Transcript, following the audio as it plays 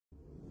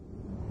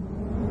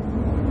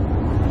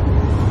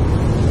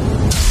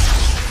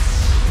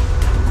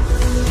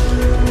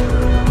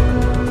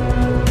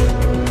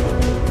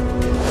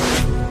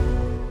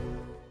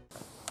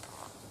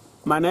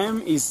My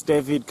name is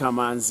David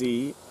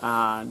Kamanzi,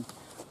 and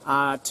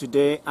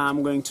today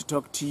I'm going to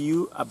talk to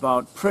you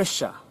about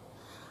pressure.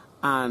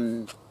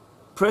 And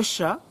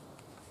pressure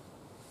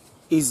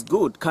is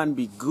good, can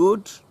be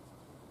good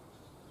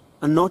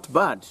and not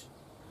bad.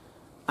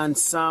 And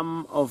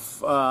some of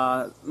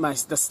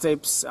the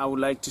steps I would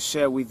like to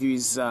share with you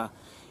is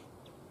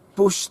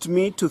pushed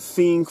me to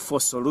think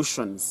for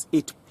solutions.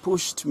 It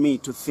pushed me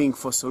to think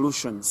for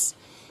solutions.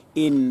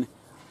 In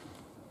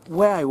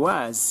where I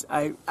was,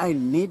 I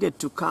needed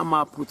to come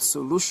up with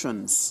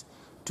solutions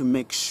to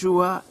make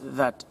sure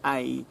that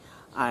I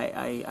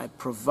hit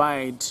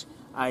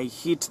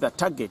the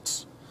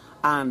target,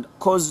 and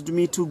caused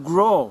me to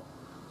grow.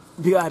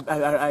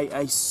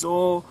 I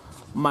saw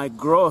my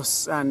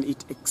growth, and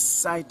it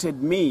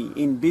excited me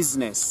in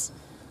business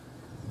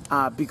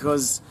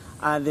because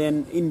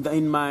then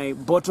in my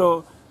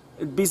bottle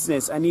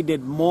business, I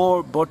needed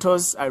more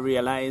bottles. I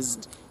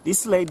realized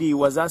this lady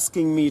was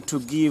asking me to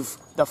give.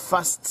 The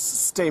first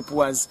step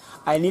was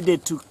I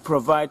needed to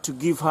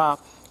give her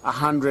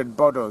 100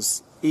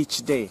 bottles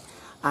each day,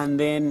 and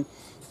then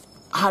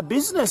her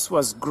business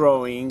was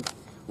growing,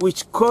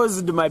 which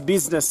caused my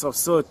business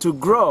also to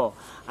grow.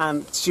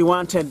 And she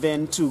wanted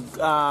then to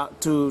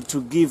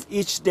give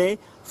each day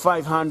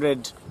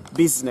 500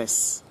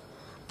 business,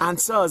 and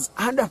so I was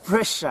under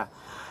pressure.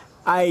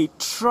 I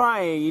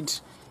tried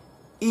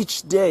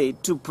each day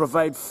to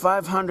provide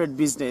 500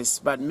 business,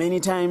 but many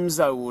times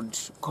I would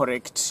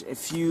correct a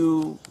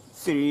few,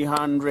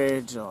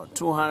 300 or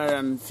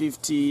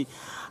 250,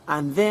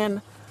 and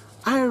then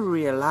I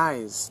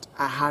realized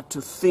I had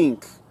to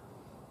think.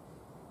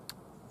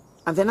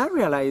 And then I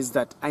realized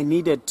that I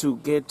needed to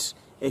get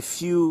a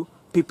few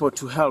people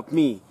to help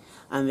me.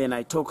 And then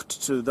I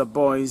talked to the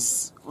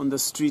boys on the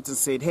street and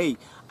said, hey,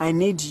 I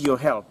need your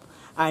help.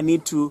 I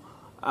need to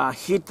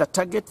hit the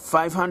target,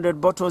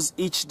 500 bottles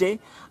each day,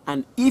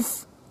 and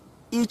if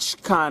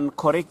each can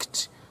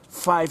correct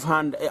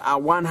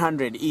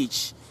 100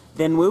 each,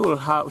 then we will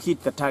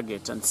hit the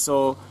target. And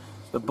so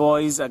the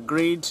boys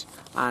agreed,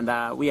 and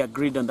we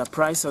agreed on the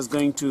price I was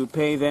going to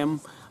pay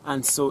them.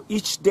 And so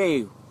each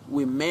day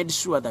we made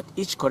sure that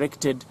each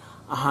corrected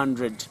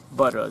 100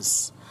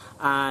 bottles,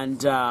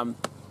 and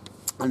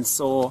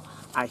so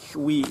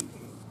we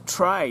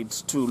tried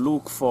to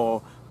look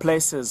for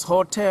places,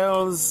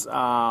 hotels,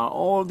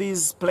 all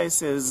these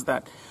places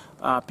that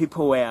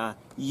people were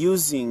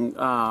using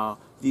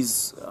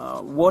this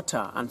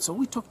water. And so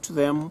we talked to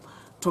them,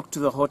 talked to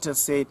the hotel,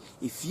 said,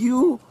 if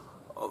you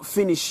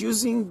finish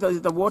using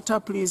the water,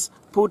 please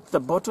put the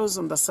bottles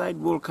on the side,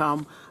 we'll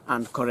come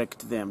and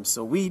correct them.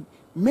 So we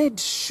made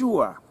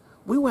sure.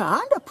 We were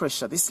under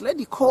pressure. This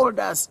lady called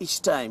us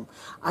each time.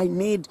 I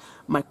need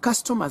my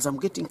customers. I'm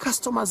getting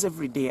customers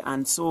every day.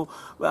 And so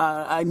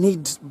I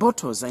need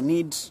bottles. I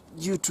need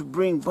you to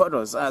bring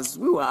bottles, as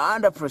we were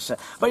under pressure.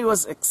 But it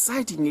was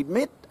exciting. It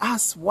made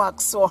us work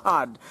so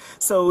hard.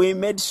 So we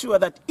made sure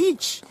that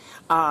each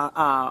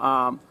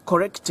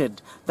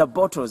corrected the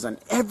bottles, and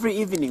every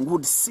evening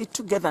would sit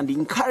together and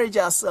encourage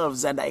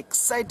ourselves, and I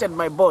excited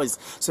my boys.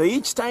 So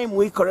each time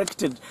we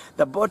corrected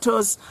the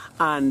bottles,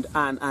 and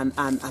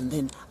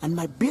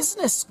my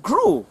business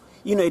grew.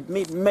 You know, it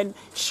meant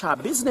her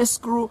business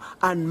grew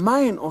and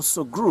mine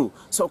also grew.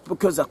 So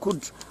because I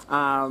could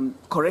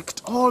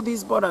correct all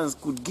these bottles,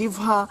 could give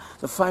her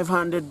the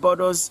 500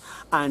 bottles,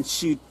 and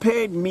she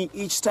paid me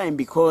each time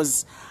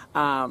because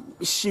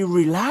she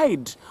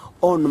relied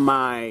on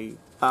my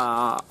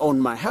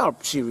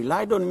help. She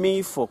relied on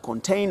me for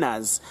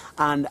containers,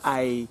 and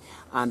I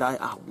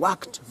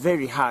worked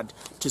very hard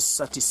to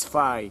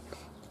satisfy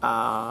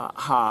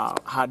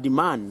her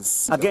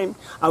demands. Again,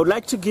 I would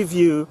like to give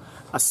you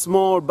a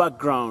small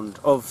background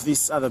of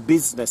this other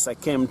business I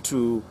came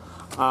to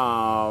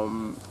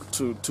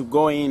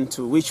go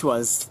into, which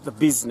was the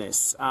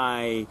business.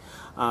 A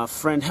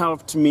friend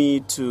helped me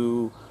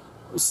to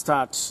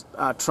start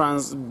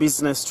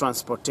business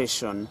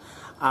transportation,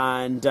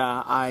 and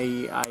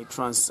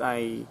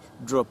I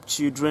drop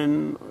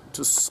children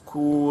to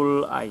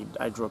school. I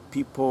drop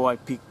people. I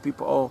pick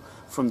people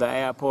from the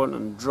airport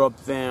and drop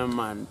them,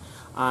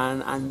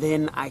 and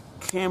then I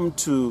came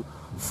to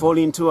fall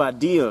into a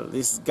deal.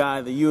 This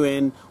guy, the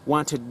UN,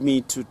 wanted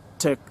me to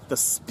take the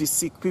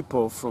sick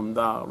people from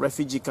the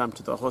refugee camp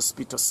to the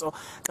hospital. So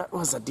that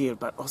was a deal,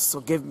 but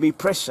also gave me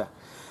pressure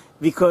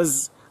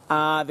because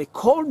they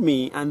called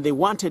me and they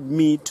wanted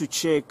me to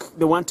check.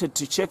 They wanted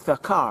to check the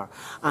car,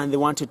 and they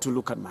wanted to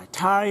look at my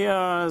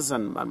tires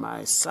and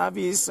my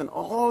service and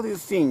all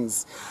these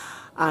things.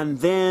 And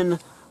then,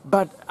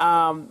 but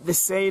they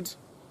said,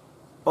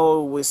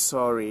 oh, we're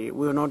sorry,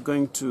 we're not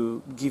going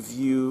to give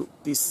you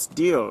this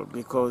deal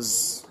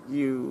because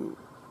you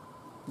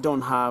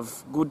don't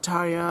have good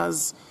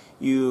tires,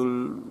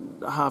 you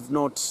have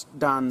not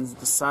done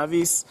the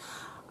service.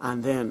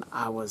 And then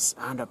I was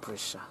under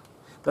pressure.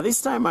 But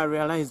this time I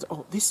realized,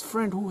 oh, this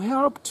friend who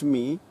helped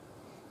me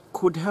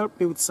could help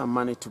me with some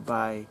money to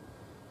buy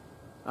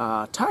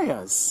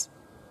tires.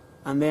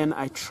 And then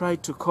I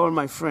tried to call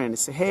my friend and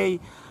say, hey,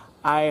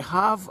 I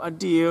have a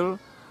deal.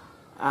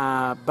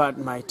 but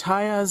my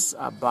tires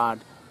are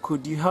bad.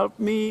 Could you help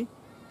me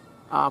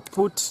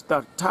put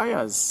the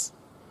tires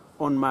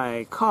on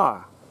my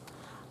car?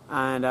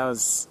 And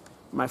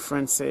my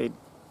friend said,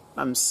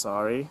 I'm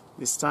sorry,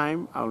 this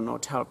time I will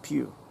not help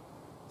you.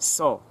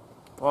 So,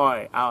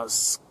 boy, I was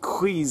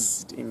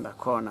squeezed in the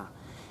corner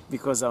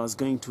because I was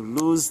going to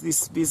lose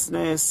this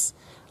business.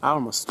 I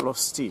almost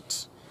lost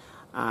it.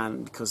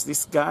 And because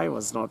this guy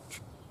was not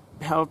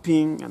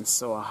helping, and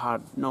so I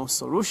had no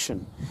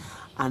solution.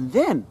 And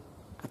then,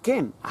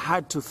 again, I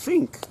had to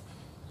think.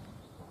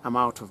 I'm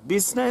out of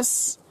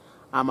business.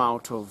 I'm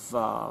out of,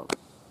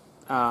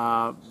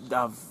 I've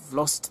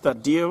lost the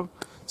deal.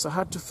 So I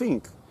had to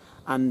think.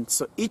 And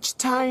so each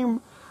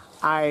time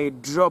I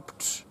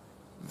dropped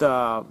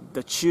the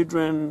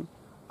children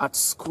at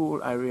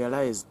school, I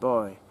realized,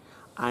 boy,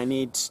 I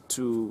need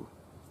to,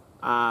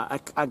 I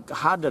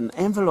had an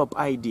envelope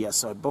idea.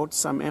 So I bought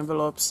some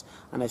envelopes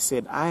and I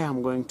said, I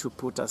am going to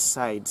put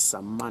aside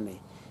some money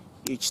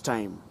each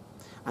time.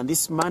 And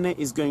this money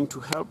is going to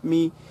help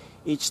me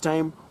each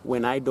time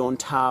when I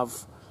don't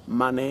have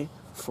money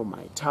for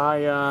my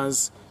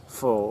tires,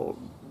 for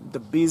the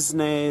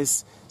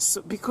business.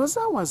 So because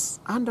I was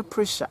under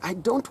pressure, I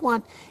don't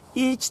want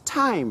each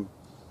time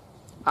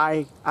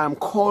I am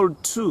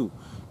called to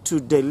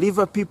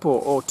deliver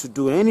people or to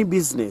do any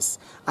business,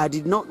 I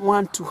did not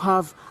want to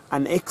have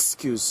an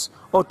excuse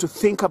or to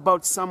think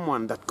about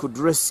someone that could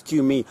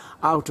rescue me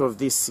out of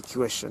this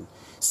situation.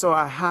 So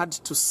I had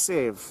to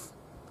save.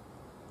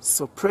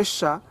 So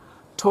pressure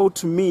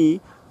taught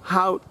me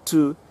how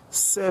to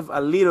save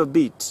a little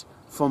bit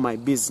for my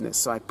business.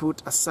 So I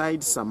put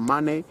aside some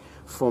money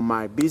for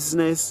my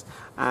business,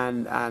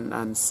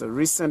 and so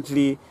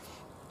recently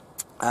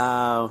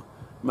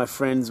my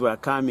friends were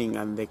coming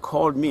and they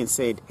called me and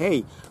said,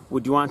 hey,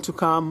 would you want to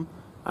come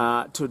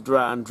to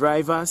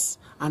drive us?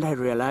 And I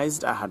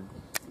realized I had,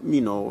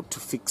 to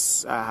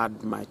fix, I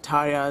had my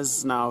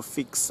tires now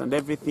fixed and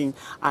everything,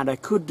 and I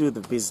could do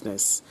the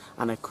business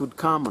and I could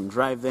come and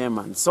drive them.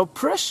 And so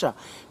pressure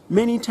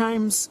many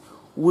times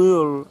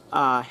will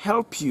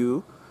help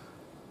you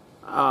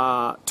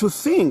to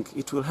think.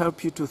 It will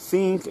help you to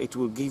think. It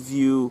will give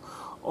you,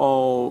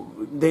 or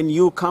then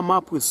you come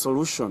up with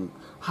solution.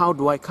 How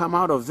do I come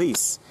out of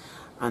this?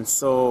 And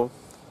so,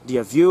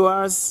 dear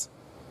viewers,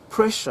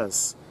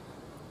 pressures.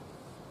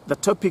 The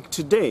topic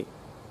today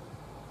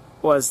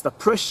was the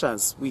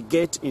pressures we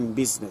get in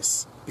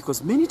business,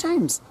 because many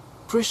times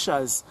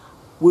pressures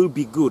will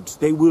be good.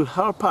 They will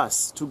help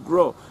us to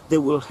grow. They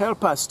will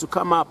help us to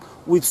come up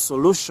with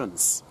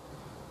solutions.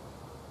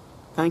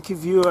 Thank you,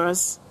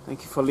 viewers.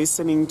 Thank you for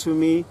listening to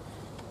me.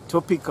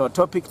 Our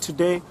topic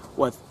today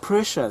was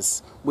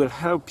pressures will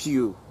help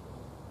you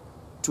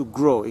to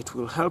grow. It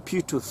will help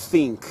you to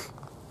think.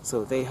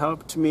 So they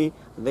helped me,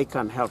 they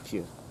can help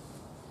you.